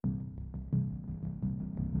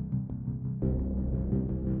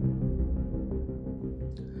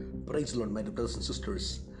Praise the Lord, my dear brothers and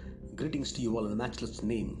sisters. Greetings to you all in the matchless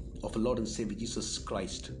name of our Lord and Savior Jesus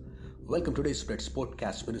Christ. Welcome to today's Spreads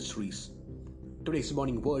Podcast Ministries. Today's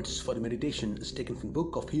morning words for the meditation is taken from the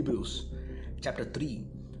book of Hebrews, chapter 3,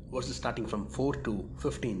 verses starting from 4 to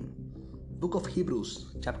 15. Book of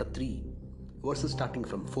Hebrews, chapter 3, verses starting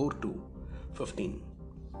from 4 to 15.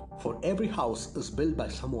 For every house is built by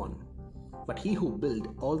someone, but he who built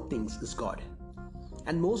all things is God.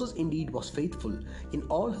 And Moses indeed was faithful in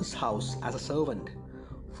all his house as a servant,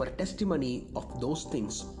 for a testimony of those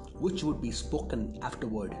things which would be spoken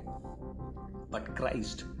afterward. But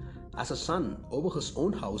Christ, as a son over his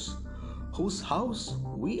own house, whose house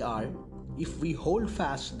we are, if we hold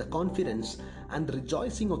fast the confidence and the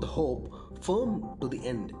rejoicing of the hope firm to the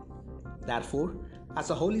end. Therefore, as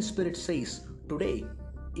the Holy Spirit says today,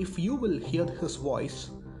 if you will hear his voice,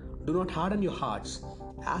 do not harden your hearts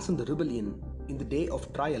as in the rebellion in the day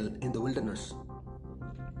of trial in the wilderness,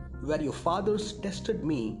 where your fathers tested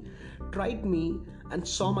me, tried me, and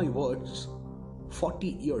saw my words 40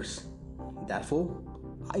 years. Therefore,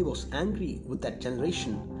 I was angry with that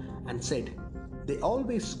generation and said, they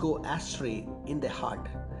always go astray in their heart,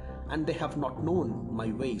 and they have not known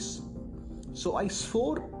my ways. So I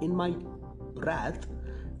swore in my wrath,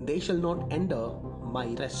 they shall not enter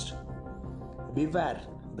my rest. Beware,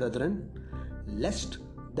 brethren, lest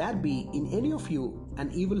there be in any of you an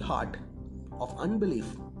evil heart of unbelief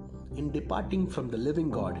in departing from the living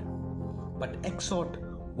God, but exhort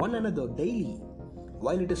one another daily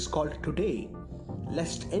while it is called today,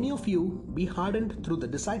 lest any of you be hardened through the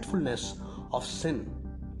deceitfulness of sin.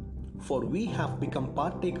 For we have become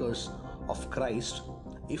partakers of Christ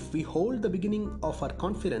if we hold the beginning of our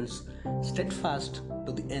confidence steadfast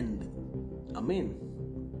to the end. Amen.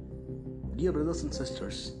 Dear brothers and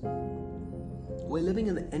sisters, we're living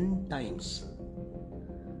in the end times.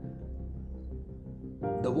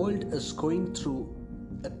 The world is going through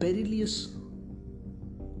a perilous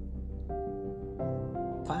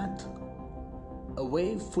path, a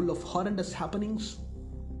way full of horrendous happenings.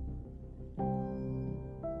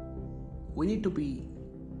 We need to be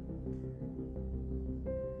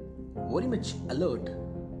very much alert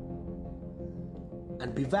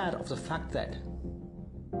and beware of the fact that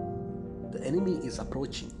the enemy is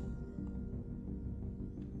approaching.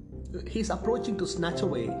 He is approaching to snatch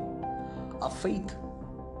away our faith,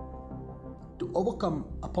 to overcome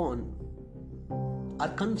upon our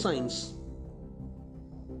conscience,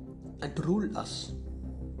 and to rule us.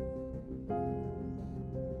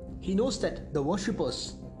 He knows that the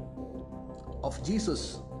worshippers of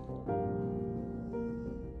Jesus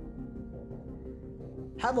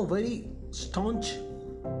have a very staunch,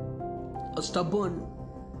 a stubborn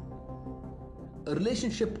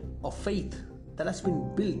relationship of faith that has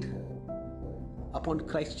been built upon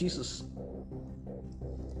Christ Jesus.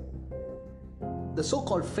 The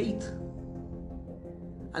so-called faith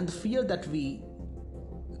and the fear that we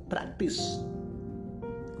practice,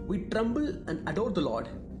 we tremble and adore the Lord.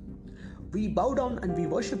 We bow down and we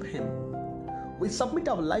worship Him. We submit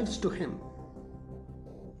our lives to Him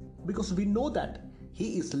because we know that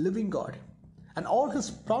He is the living God and all His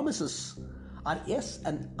promises are yes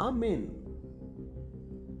and amen.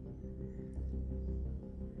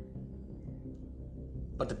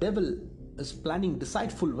 But the devil is planning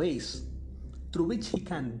deceitful ways through which he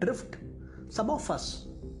can drift some of us,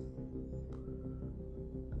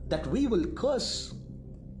 that we will curse,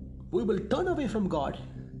 we will turn away from God,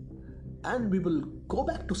 and we will go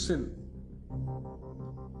back to sin.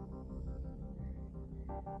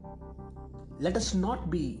 Let us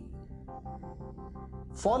not be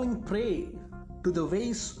falling prey to the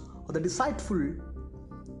ways of the deceitful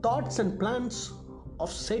thoughts and plans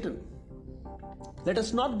of Satan. Let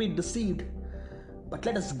us not be deceived, but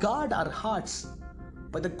let us guard our hearts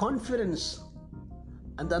by the confidence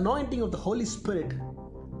and the anointing of the Holy Spirit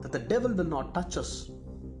that the devil will not touch us.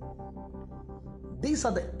 These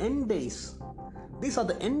are the end days. These are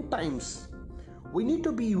the end times. We need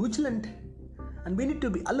to be vigilant and we need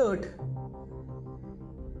to be alert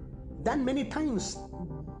than many times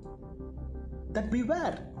that we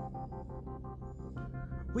were.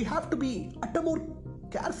 We have to be uttermore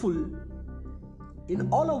careful in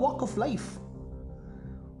all our walk of life.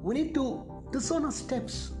 We need to discern our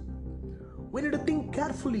steps. We need to think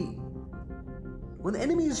carefully. When the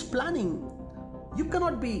enemy is planning, you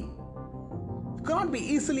cannot be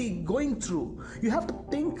easily going through. You have to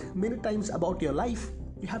think many times about your life.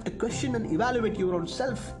 You have to question and evaluate your own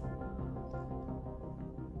self.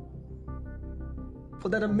 For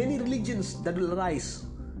there are many religions that will arise.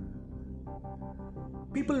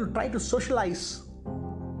 People will try to socialize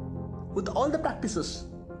with all the practices.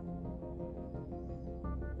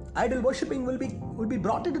 Idol worshipping will be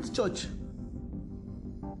brought into the church.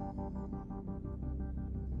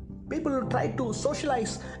 People will try to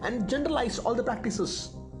socialize and generalize all the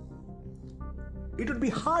practices. It would be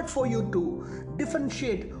hard for you to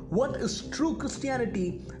differentiate what is true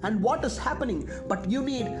Christianity and what is happening. But you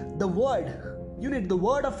need the word. You need the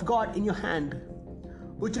word of God in your hand,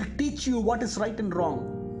 which will teach you what is right and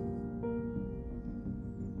wrong.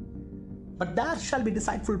 But there shall be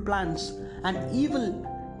deceitful plans and evil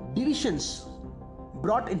divisions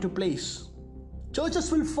brought into place.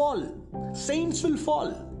 Churches will fall. Saints will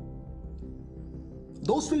fall.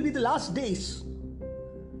 Those will be the last days.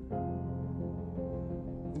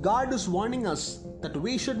 God is warning us that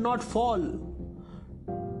we should not fall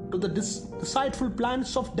to the deceitful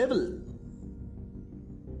plans of devil.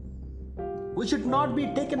 We should not be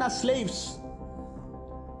taken as slaves.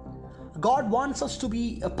 God wants us to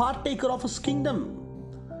be a partaker of His kingdom.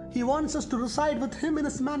 He wants us to reside with Him in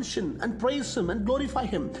His mansion and praise Him and glorify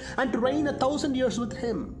Him and to reign 1,000 years with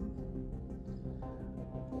Him.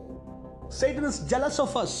 Satan is jealous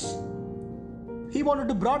of us. He wanted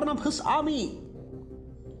to broaden up his army.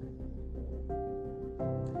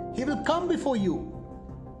 He will come before you.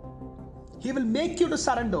 He will make you to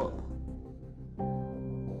surrender.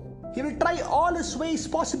 He will try all his ways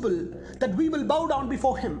possible that we will bow down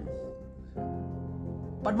before him.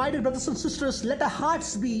 But my dear brothers and sisters, let our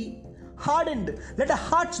hearts be hardened. Let our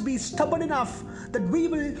hearts be stubborn enough that we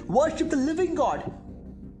will worship the living God.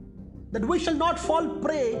 That we shall not fall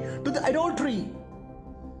prey to the adultery.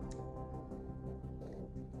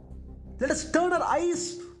 Let us turn our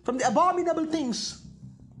eyes from the abominable things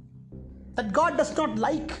that God does not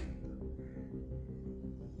like.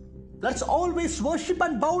 Let's always worship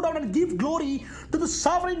and bow down and give glory to the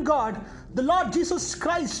sovereign God, the Lord Jesus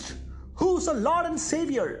Christ, who is our Lord and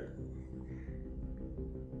Savior.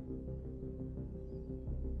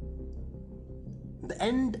 The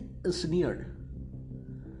end is near.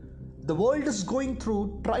 The world is going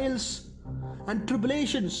through trials and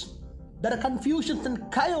tribulations. There are confusions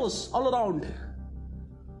and chaos all around.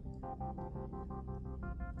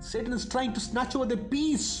 Satan is trying to snatch away the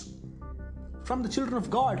peace from the children of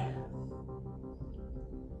God.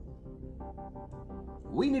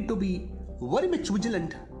 We need to be very much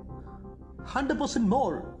vigilant, 100%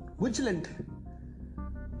 more vigilant,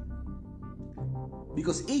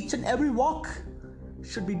 because each and every walk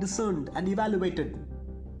should be discerned and evaluated.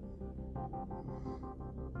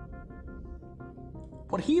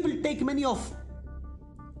 For He will take many of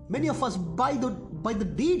us by the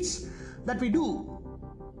deeds that we do.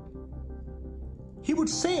 He would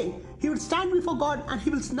stand before God and He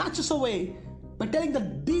will snatch us away by telling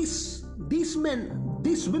that these men,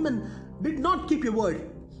 these women did not keep your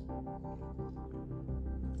word,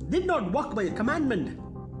 did not walk by your commandment.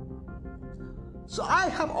 So I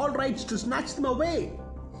have all rights to snatch them away,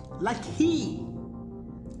 like He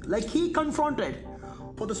confronted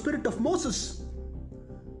for the spirit of Moses.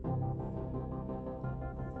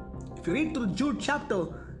 If you read through Jude chapter,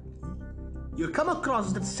 you'll come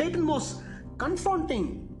across that Satan was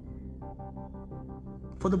confronting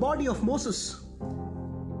for the body of Moses.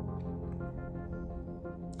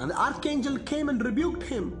 And the archangel came and rebuked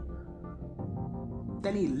him.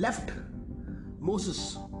 Then he left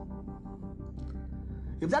Moses.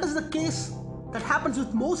 If that is the case that happens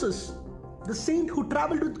with Moses, the saint who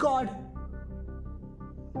traveled with God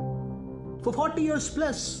for 40 years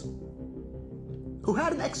plus, who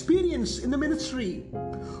had an experience in the ministry,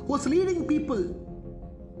 who was leading people,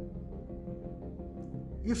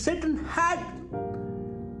 if Satan had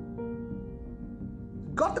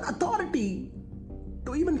got the authority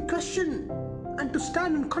to even question and to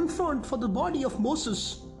stand and confront for the body of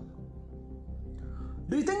Moses,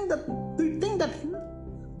 do you think that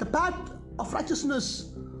the path of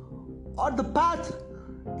righteousness or the path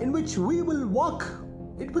in which we will walk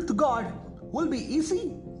it with God will be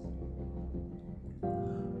easy?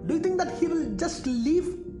 Do you think that He will just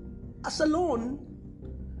leave us alone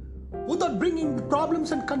without bringing the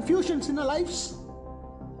problems and confusions in our lives?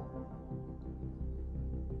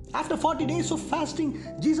 After 40 days of fasting,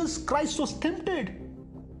 Jesus Christ was tempted.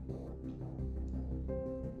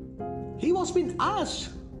 He was being asked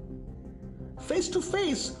face to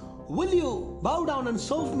face, will you bow down and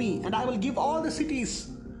serve me, and I will give all the cities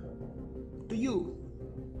to you?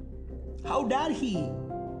 How dare he?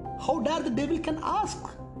 How dare the devil can ask?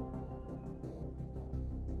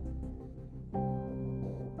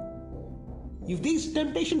 If these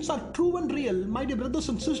temptations are true and real, my dear brothers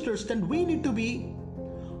and sisters, then we need to be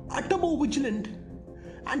utterly vigilant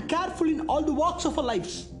and careful in all the walks of our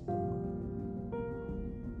lives.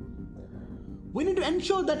 We need to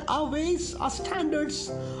ensure that our ways, our standards,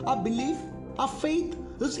 our belief, our faith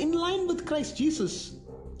is in line with Christ Jesus,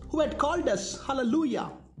 who had called us.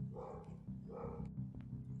 Hallelujah.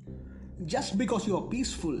 Just because you are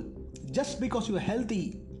peaceful, just because you are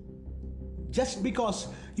healthy, just because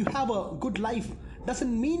you have a good life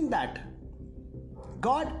doesn't mean that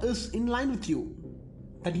God is in line with you,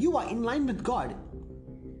 that you are in line with God.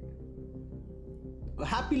 A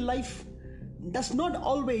happy life does not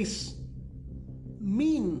always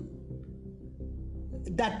mean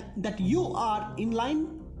that you are in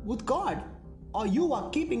line with God or you are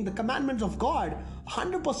keeping the commandments of God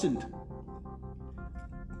 100%.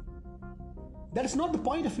 That is not the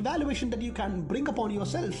point of evaluation that you can bring upon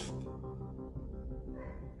yourself.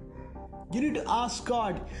 You need to ask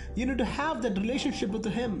God. You need to have that relationship with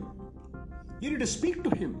Him. You need to speak to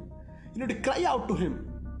Him. You need to cry out to Him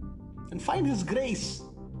and find His grace.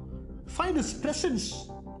 Find His presence.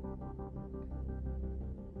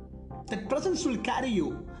 That presence will carry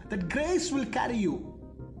you. That grace will carry you.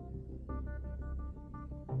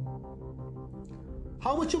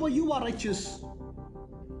 How much ever you are righteous,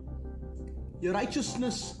 your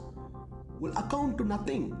righteousness will account to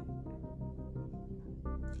nothing.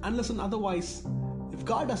 Unless and otherwise, if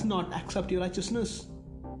God does not accept your righteousness,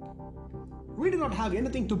 we do not have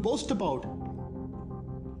anything to boast about.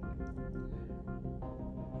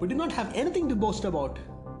 We do not have anything to boast about,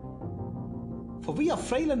 for we are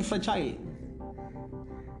frail and fragile.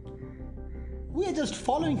 We are just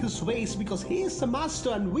following His ways because He is the Master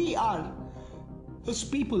and we are His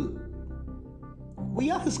people. We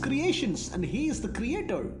are His creations and He is the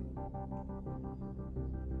Creator.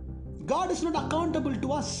 God is not accountable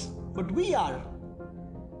to us, but we are.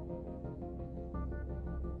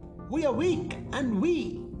 We are weak and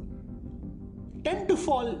we tend to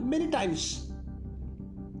fall many times.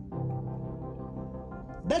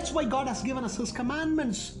 That's why God has given us His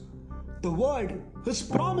commandments, the Word, His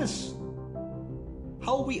promise,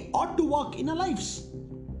 how we ought to walk in our lives.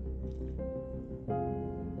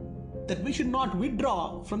 That we should not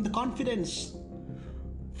withdraw from the confidence,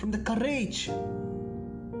 from the courage,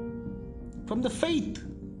 from the faith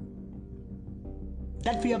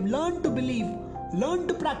that we have learned to believe, learned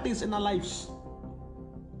to practice in our lives.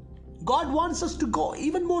 God wants us to go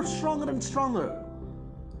even more stronger and stronger,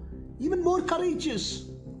 even more courageous,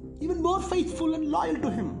 even more faithful and loyal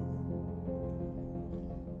to Him.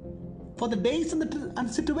 For the days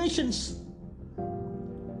and situations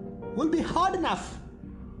will be hard enough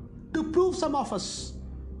to prove some of us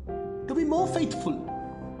to be more faithful,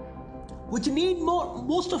 which need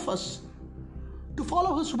most of us to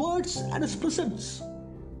follow His words and His precepts.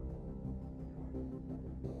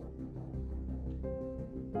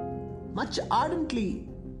 Much ardently,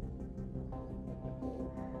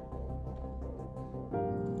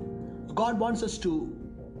 God wants us to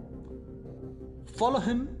follow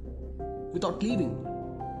Him without leaving.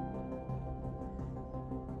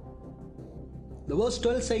 The verse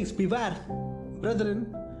 12 says, "Beware,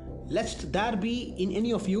 brethren, lest there be in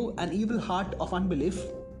any of you an evil heart of unbelief,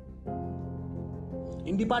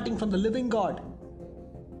 in departing from the living God."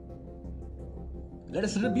 Let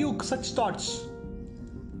us rebuke such thoughts.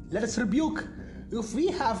 Let us rebuke if we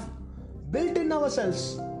have built in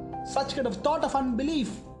ourselves such kind of thought of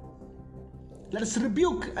unbelief. Let us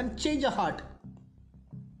rebuke and change our heart.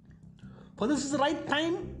 For this is the right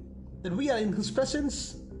time that we are in His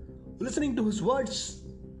presence, listening to His words.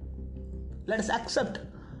 Let us accept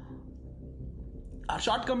our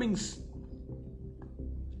shortcomings.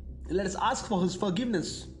 Let us ask for His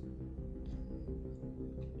forgiveness.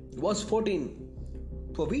 Verse 14,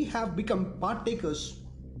 "For we have become partakers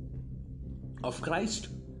of Christ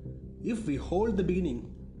if we hold the beginning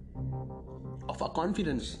of our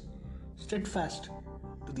confidence steadfast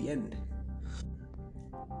to the end."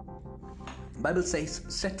 The Bible says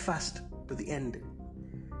steadfast to the end.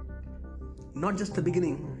 Not just the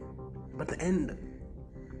beginning, but the end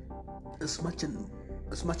is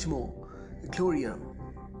much more glorious.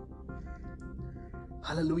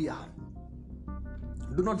 Hallelujah.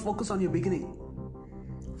 Do not focus on your beginning.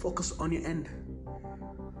 Focus on your end.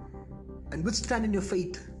 And withstand in your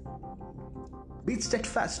faith. Be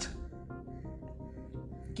steadfast.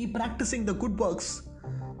 Keep practicing the good works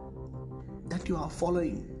that you are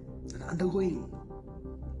following and undergoing.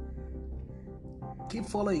 Keep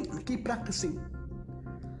following and keep practicing.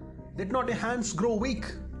 Let not your hands grow weak.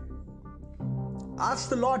 Ask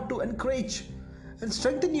the Lord to encourage and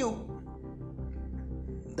strengthen you,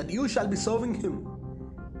 that you shall be serving Him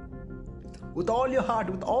with all your heart,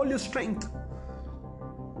 with all your strength.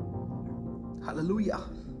 Hallelujah.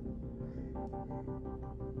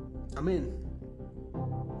 Amen.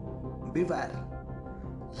 Beware,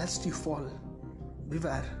 lest you fall.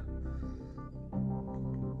 Beware.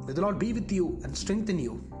 May the Lord be with you and strengthen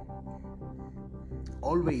you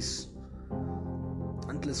always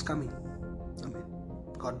until His coming. Amen.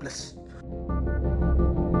 God bless.